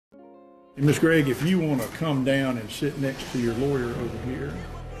And Miss Gregg, if you want to come down and sit next to your lawyer over here.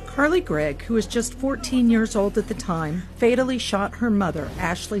 Carly Gregg, who was just 14 years old at the time, fatally shot her mother,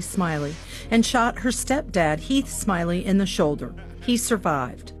 Ashley Smiley, and shot her stepdad, Heath Smiley, in the shoulder. He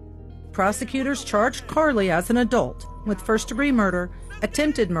survived. Prosecutors charged Carly as an adult with first-degree murder,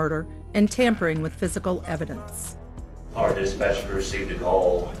 attempted murder, and tampering with physical evidence. Our dispatcher received a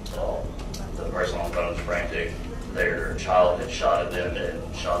call. The person on the phone was frantic. Their child had shot at them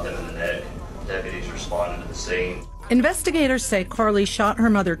and shot them in the neck. Deputies responded to the scene. Investigators say Carly shot her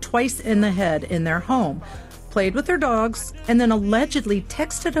mother twice in the head in their home, played with her dogs, and then allegedly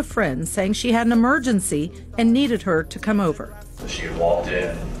texted a friend saying she had an emergency and needed her to come over. She had walked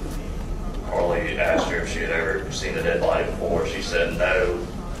in. Carly asked her if she had ever seen a dead body before. She said no.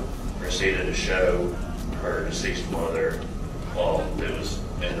 Proceeded to show her deceased mother that was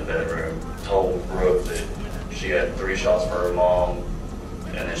in the bedroom. Told Brooke that she had 3 shots for her mom,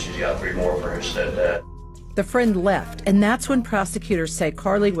 and then she's got 3 more for her stepdad. The friend left, and that's when prosecutors say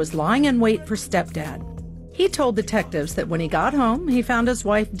Carly was lying in wait for stepdad. He told detectives that when he got home, he found his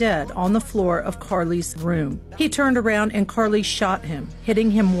wife dead on the floor of Carly's room. He turned around and Carly shot him, hitting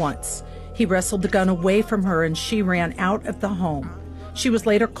him once. He wrestled the gun away from her and she ran out of the home. She was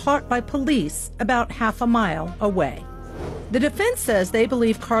later caught by police about half a mile away. The defense says they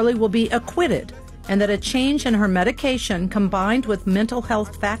believe Carly will be acquitted and that a change in her medication combined with mental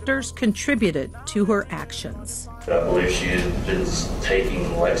health factors contributed to her actions. I believe she had been taking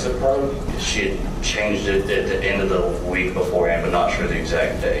Lexapro. She had changed it at the end of the week beforehand, but not sure the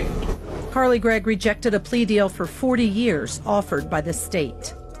exact date. Carly Gregg rejected a plea deal for 40 years offered by the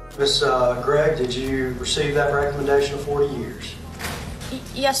state. Miss Gregg, did you receive that recommendation of 40 years?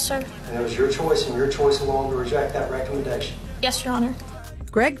 Yes, sir. And it was your choice and your choice alone to reject that recommendation? Yes, Your Honor.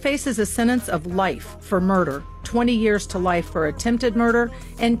 Gregg faces a sentence of life for murder, 20 years to life for attempted murder,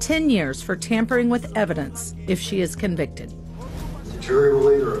 and 10 years for tampering with evidence if she is convicted. The jury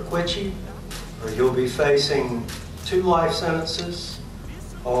will either acquit you, or you'll be facing 2 life sentences,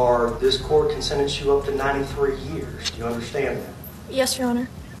 or this court can sentence you up to 93 years. Do you understand that? Yes, Your Honor.